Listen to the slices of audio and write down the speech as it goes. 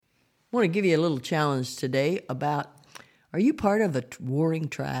I want to give you a little challenge today about, are you part of a warring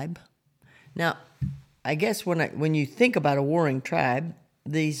tribe? Now, I guess when you think about a warring tribe,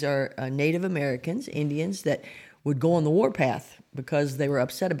 these are Native Americans, Indians, that would go on the warpath because they were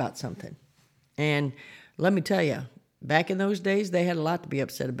upset about something. And let me tell you, back in those days, they had a lot to be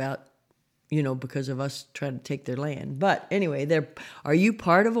upset about, because of us trying to take their land. But anyway, are you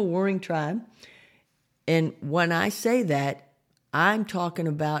part of a warring tribe? And when I say that, I'm talking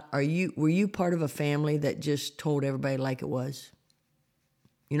about, were you part of a family that just told everybody like it was?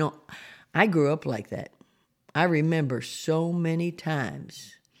 I grew up like that. I remember so many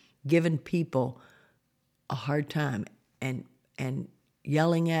times giving people a hard time and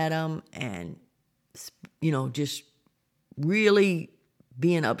yelling at them and, just really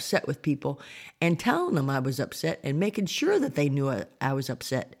being upset with people and telling them I was upset and making sure that they knew I was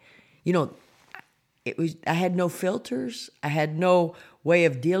upset. I had no filters. I had no way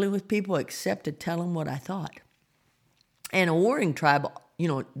of dealing with people except to tell them what I thought. And a warring tribe,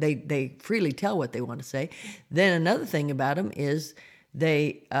 they freely tell what they want to say. Then another thing about them is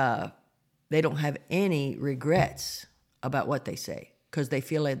they don't have any regrets about what they say because they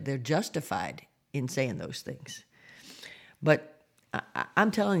feel like they're justified in saying those things. But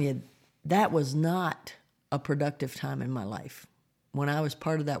I'm telling you, that was not a productive time in my life. When I was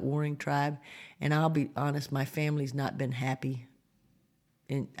part of that warring tribe, and I'll be honest, my family's not been happy,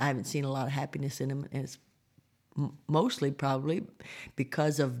 and I haven't seen a lot of happiness in them, and it's mostly probably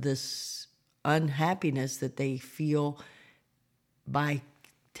because of this unhappiness that they feel by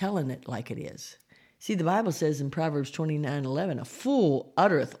telling it like it is. See, the Bible says in Proverbs 29:11, a fool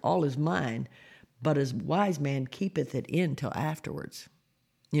uttereth all his mind, but a wise man keepeth it in till afterwards.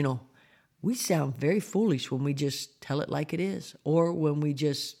 We sound very foolish when we just tell it like it is, or when we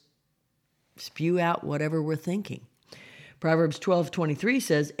just spew out whatever we're thinking. Proverbs 12:23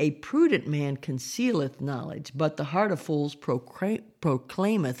 says, a prudent man concealeth knowledge, but the heart of fools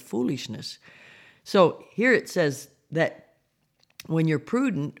proclaimeth foolishness. So here it says that when you're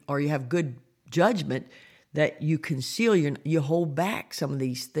prudent or you have good judgment, that you conceal, you hold back some of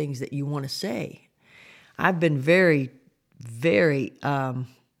these things that you want to say. I've been very, very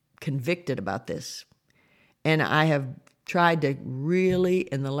convicted about this. And I have tried to really,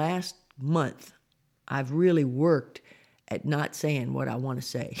 in the last month, I've really worked at not saying what I want to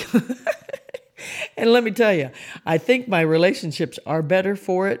say. And let me tell you, I think my relationships are better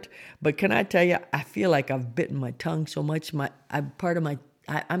for it. But can I tell you, I feel like I've bitten my tongue so much.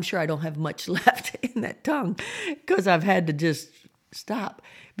 I'm sure I don't have much left in that tongue because I've had to just stop.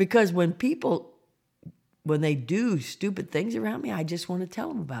 Because when they do stupid things around me, I just want to tell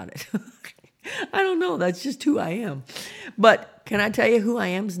them about it. I don't know. That's just who I am. But can I tell you who I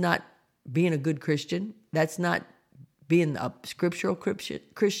am is not being a good Christian. That's not being a scriptural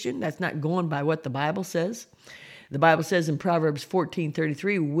Christian. That's not going by what the Bible says. The Bible says in Proverbs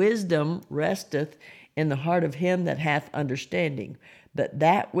 14:33, wisdom resteth in the heart of him that hath understanding, but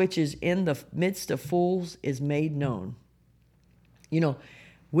that which is in the midst of fools is made known.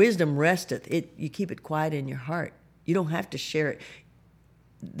 Wisdom resteth. You keep it quiet in your heart. You don't have to share it.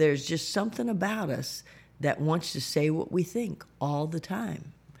 There's just something about us that wants to say what we think all the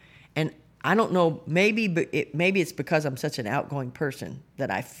time. And I don't know, maybe it's because I'm such an outgoing person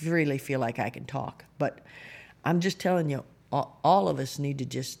that I really feel like I can talk. But I'm just telling you, all of us need to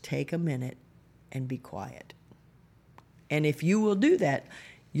just take a minute and be quiet. And if you will do that,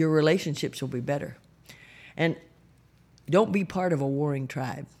 your relationships will be better. And don't be part of a warring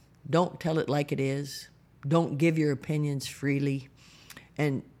tribe. Don't tell it like it is. Don't give your opinions freely.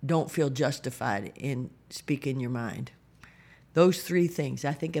 And don't feel justified in speaking your mind. Those three things,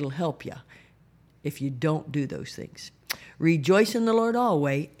 I think it'll help you if you don't do those things. Rejoice in the Lord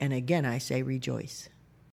always, and again I say rejoice.